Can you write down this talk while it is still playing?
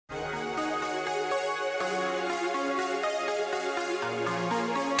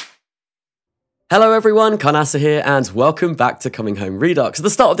Hello everyone, Karnasa here, and welcome back to Coming Home Redux. At the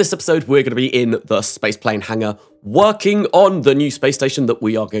start of this episode, we're going to be in the spaceplane hangar, working on the new space station that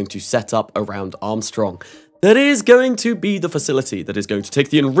we are going to set up around Armstrong. That is going to be the facility that is going to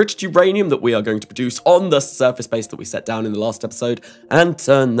take the enriched uranium that we are going to produce on the surface base that we set down in the last episode and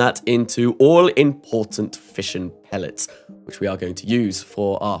turn that into all-important fission pellets, which we are going to use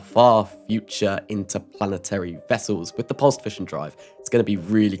for our far future interplanetary vessels with the pulsed fission drive. It's going to be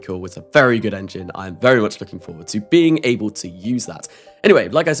really cool. It's a very good engine. I'm very much looking forward to being able to use that. Anyway,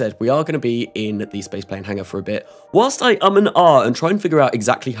 like I said, we are going to be in the spaceplane hangar for a bit, whilst I and ah and try and figure out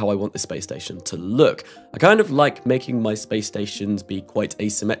exactly how I want this space station to look. I kind of like making my space stations be quite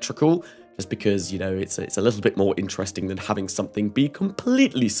asymmetrical, just because, you know, it's a little bit more interesting than having something be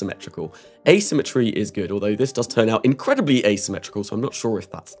completely symmetrical. Asymmetry is good, although this does turn out incredibly asymmetrical, so I'm not sure if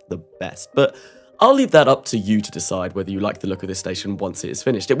that's the best, but I'll leave that up to you to decide whether you like the look of this station once it is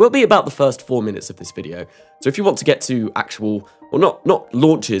finished. It will be about the first 4 minutes of this video, so if you want to get to actual, well, not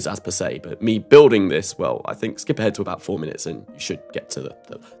launches as per se, but me building this, well, I think skip ahead to about 4 minutes and you should get to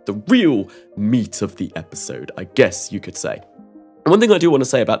the real meat of the episode, I guess you could say. And one thing I do want to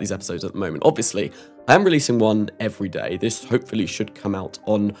say about these episodes at the moment, obviously, I am releasing one every day. This hopefully should come out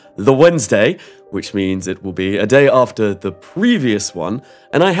on the Wednesday, which means it will be a day after the previous one,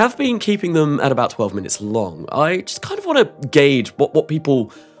 and I have been keeping them at about 12 minutes long. I just kind of want to gauge what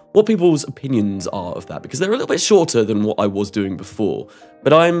people's opinions are of that, because they're a little bit shorter than what I was doing before,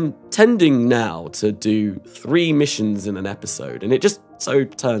 but I'm tending now to do 3 missions in an episode, and it just so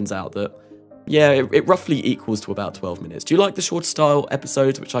turns out that yeah, it roughly equals to about 12 minutes. Do you like the short style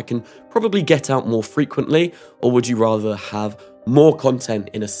episodes, which I can probably get out more frequently, or would you rather have more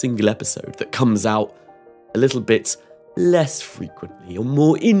content in a single episode that comes out a little bit less frequently or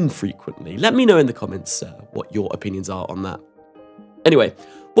more infrequently? Let me know in the comments what your opinions are on that. Anyway,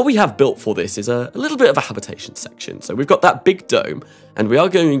 what we have built for this is a little bit of a habitation section. So we've got that big dome, and we are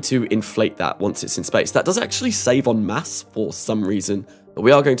going to inflate that once it's in space. That does actually save on mass for some reason, but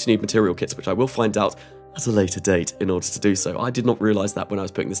we are going to need material kits, which I will find out at a later date in order to do so. I did not realise that when I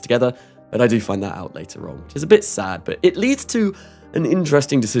was putting this together, but I do find that out later on, which is a bit sad, but it leads to an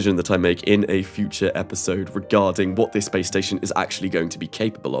interesting decision that I make in a future episode regarding what this space station is actually going to be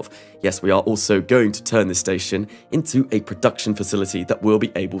capable of. Yes, we are also going to turn this station into a production facility that will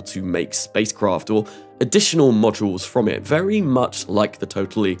be able to make spacecraft or additional modules from it, very much like the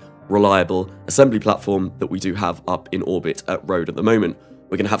totally reliable assembly platform that we do have up in orbit at Rode at the moment.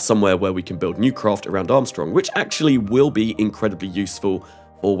 We're going to have somewhere where we can build new craft around Armstrong, which actually will be incredibly useful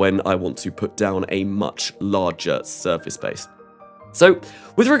for when I want to put down a much larger surface base. So,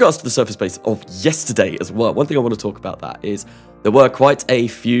 with regards to the surface base of yesterday as well, one thing I want to talk about that is there were quite a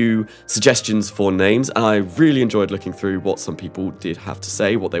few suggestions for names, and I really enjoyed looking through what some people did have to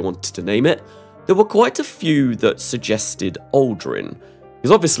say, what they wanted to name it. There were quite a few that suggested Aldrin,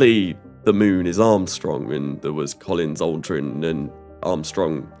 because obviously the moon is Armstrong, and there was Collins, Aldrin, and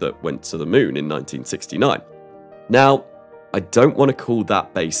Armstrong that went to the moon in 1969. Now, I don't want to call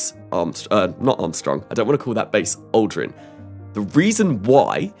that base not Armstrong, I don't want to call that base Aldrin. The reason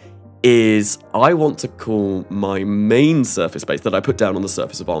why is I want to call my main surface base that I put down on the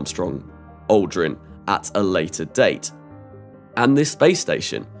surface of Armstrong Aldrin at a later date. And this space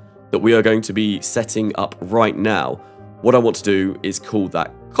station that we are going to be setting up right now, what I want to do is call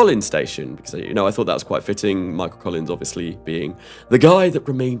that Collins Station, because, you know, I thought that was quite fitting. Michael Collins obviously being the guy that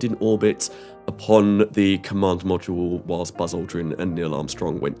remained in orbit upon the command module whilst Buzz Aldrin and Neil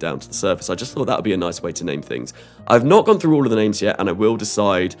Armstrong went down to the surface. I just thought that would be a nice way to name things. I've not gone through all of the names yet, and I will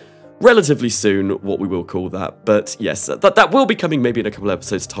decide relatively soon what we will call that. But yes, that will be coming maybe in a couple of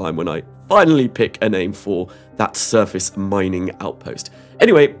episodes' time when I finally pick a name for that surface mining outpost.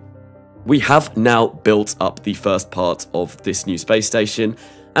 Anyway, we have now built up the first part of this new space station,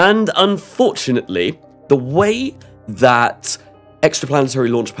 and unfortunately, the way that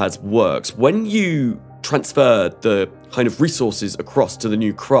extraplanetary launch pads works, when you transfer the kind of resources across to the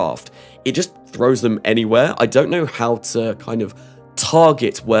new craft, it just throws them anywhere. I don't know how to kind of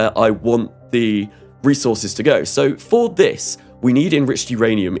target where I want the resources to go. So for this, we need enriched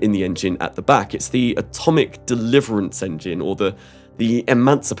uranium in the engine at the back. It's the atomic deliverance engine, or the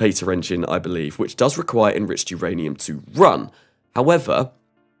emancipator engine, I believe, which does require enriched uranium to run. However,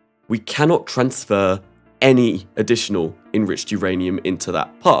 we cannot transfer any additional enriched uranium into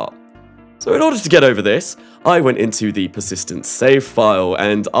that part. So in order to get over this, I went into the persistent save file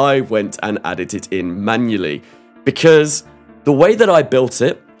and I went and added it in manually, because the way that I built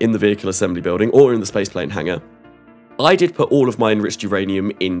it in the vehicle assembly building or in the spaceplane hangar, I did put all of my enriched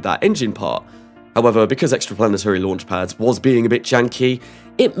uranium in that engine part. However, because extraplanetary launch pads was being a bit janky,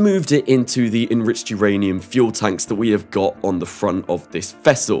 it moved it into the enriched uranium fuel tanks that we have got on the front of this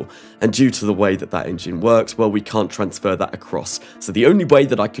vessel. And due to the way that that engine works, well, we can't transfer that across. So the only way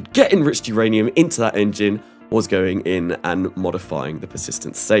that I could get enriched uranium into that engine was going in and modifying the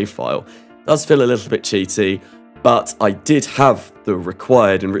persistent save file. It does feel a little bit cheaty, but I did have the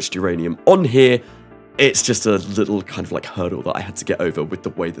required enriched uranium on here. It's just a little kind of like hurdle that I had to get over with the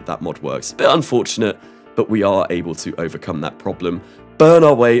way that that mod works. A bit unfortunate, but we are able to overcome that problem, burn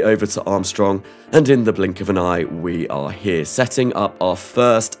our way over to Armstrong, and in the blink of an eye, we are here, setting up our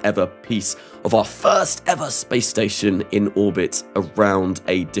first ever piece of our first ever space station in orbit around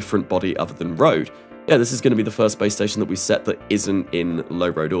a different body other than road. Yeah, this is going to be the first space station that we set that isn't in low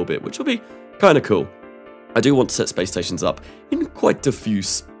road orbit, which will be kind of cool. I do want to set space stations up in quite a few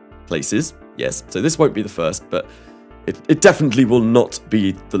places. Yes, so this won't be the first, but it definitely will not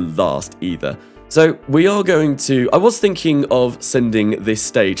be the last either. So we are going to... I was thinking of sending this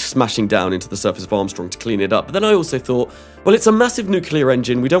stage smashing down into the surface of Armstrong to clean it up, but then I also thought, well, it's a massive nuclear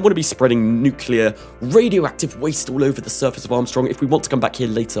engine. We don't want to be spreading nuclear radioactive waste all over the surface of Armstrong if we want to come back here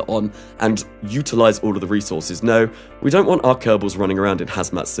later on and utilize all of the resources. No, we don't want our Kerbals running around in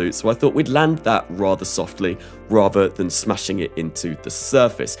hazmat suits, so I thought we'd land that rather softly rather than smashing it into the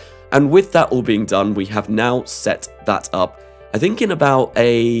surface. And with that all being done, we have now set that up, I think in about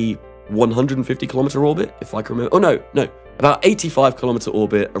a 150 kilometer orbit, if I can remember. Oh, no, about 85 kilometer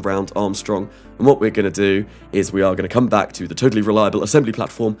orbit around Armstrong. And what we're going to do is we are going to come back to the totally reliable assembly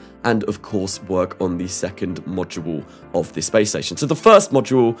platform and, of course, work on the second module of the space station. So the first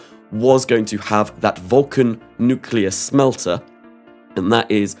module was going to have that Vulcan nuclear smelter, and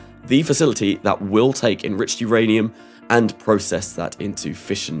that is the facility that will take enriched uranium and process that into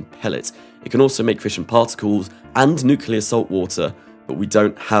fission pellets. It can also make fission particles and nuclear salt water, but we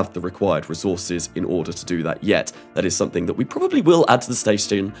don't have the required resources in order to do that yet. That is something that we probably will add to the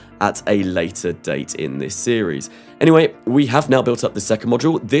station at a later date in this series. Anyway, we have now built up the second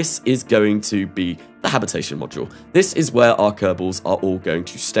module. This is going to be the habitation module. This is where our Kerbals are all going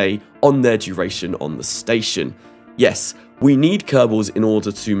to stay on their duration on the station. Yes, we need Kerbals in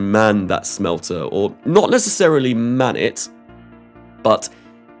order to man that smelter, or not necessarily man it, but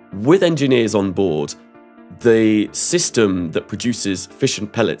with engineers on board, the system that produces fission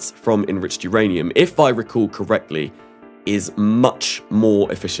pellets from enriched uranium, if I recall correctly, is much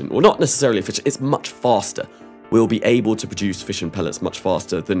more efficient. Well, not necessarily efficient, it's much faster. We'll be able to produce fission pellets much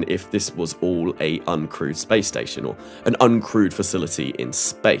faster than if this was all a uncrewed space station or an uncrewed facility in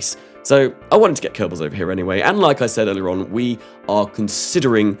space. So I wanted to get Kerbals over here anyway, and like I said earlier on, we are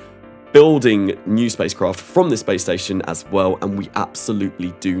considering building new spacecraft from this space station as well, and we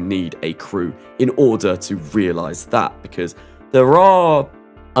absolutely do need a crew in order to realize that, because there are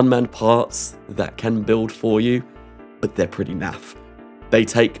unmanned parts that can build for you, but they're pretty naff. They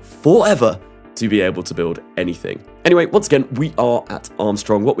take forever to be able to build anything. Anyway, once again, we are at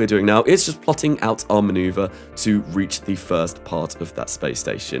Armstrong. What we're doing now is just plotting out our maneuver to reach the first part of that space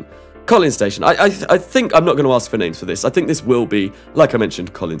station. Collins Station. I think I'm not going to ask for names for this. I think this will be, like I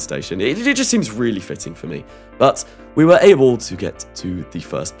mentioned, Collins Station. It just seems really fitting for me. But we were able to get to the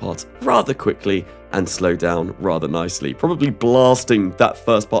first part rather quickly and slow down rather nicely. Probably blasting that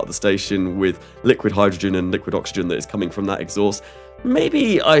first part of the station with liquid hydrogen and liquid oxygen that is coming from that exhaust.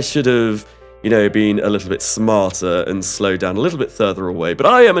 Maybe I should have, you know, been a little bit smarter and slowed down a little bit further away. But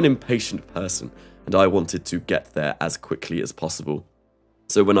I am an impatient person, and I wanted to get there as quickly as possible.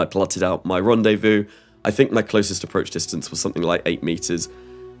 So when I plotted out my rendezvous, I think my closest approach distance was something like 8 meters.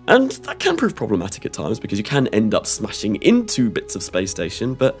 And that can prove problematic at times because you can end up smashing into bits of space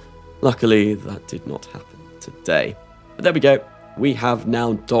station, but luckily that did not happen today. But there we go. We have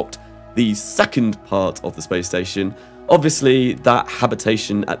now docked the second part of the space station. Obviously, that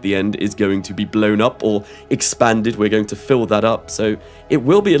habitation at the end is going to be blown up or expanded. We're going to fill that up, so it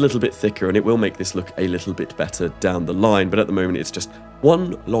will be a little bit thicker and it will make this look a little bit better down the line. But at the moment, it's just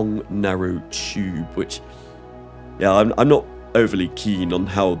one long, narrow tube, which, yeah, I'm not overly keen on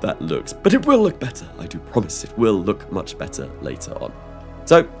how that looks, but it will look better. I do promise it will look much better later on.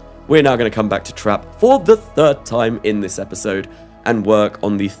 So we're now going to come back to Trap for the third time in this episode and work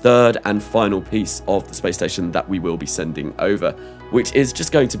on the third and final piece of the space station that we will be sending over, which is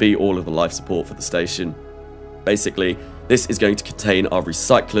just going to be all of the life support for the station. Basically, this is going to contain our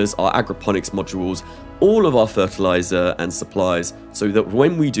recyclers, our agroponics modules, all of our fertilizer and supplies, so that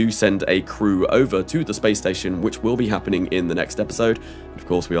when we do send a crew over to the space station, which will be happening in the next episode, of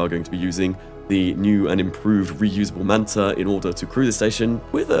course we are going to be using the new and improved reusable manta in order to crew the station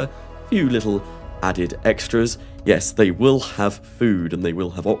with a few little added extras. yes, they will have food and they will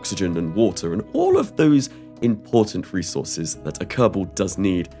have oxygen and water and all of those important resources that a Kerbal does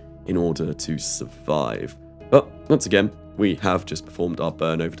need in order to survive. But once again, we have just performed our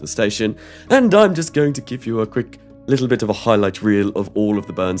burn over to the station, and I'm just going to give you a quick little bit of a highlight reel of all of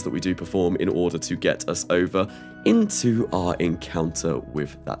the burns that we do perform in order to get us over into our encounter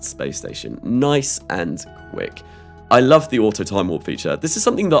with that space station. Nice and quick. I love the auto time warp feature. This is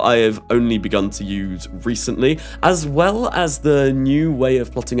something that I have only begun to use recently, as well as the new way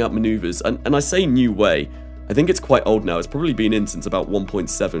of plotting out maneuvers. And I say new way, I think it's quite old now. It's probably been in since about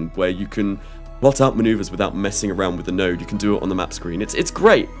 1.7, where you can plot out maneuvers without messing around with the node. You can do it on the map screen. It's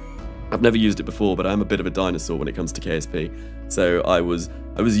great. I've never used it before, but I'm a bit of a dinosaur when it comes to KSP. So I was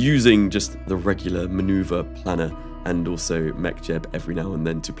using just the regular maneuver planner and also MechJeb every now and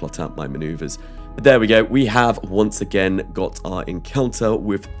then to plot out my maneuvers. But there we go. We have once again got our encounter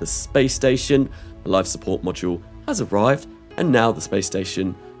with the space station. The life support module has arrived, and now the space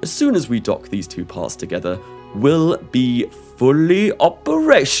station, as soon as we dock these two parts together, will be fully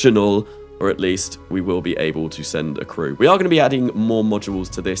operational. Or at least we will be able to send a crew. We are going to be adding more modules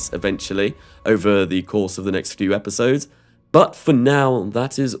to this eventually over the course of the next few episodes. But for now,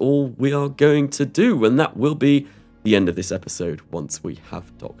 that is all we are going to do. And that will be the end of this episode once we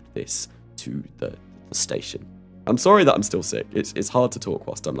have docked this to the station. I'm sorry that I'm still sick. It's hard to talk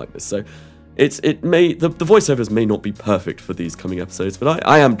whilst I'm like this. So the voiceovers may not be perfect for these coming episodes, but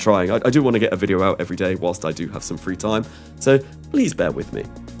I am trying. I do want to get a video out every day whilst I do have some free time. So please bear with me.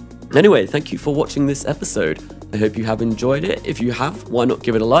 Anyway, thank you for watching this episode. I hope you have enjoyed it. If you have, why not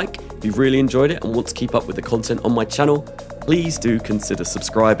give it a like? If you've really enjoyed it and want to keep up with the content on my channel, please do consider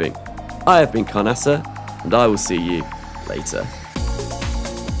subscribing. I have been Karnasa, and I will see you later.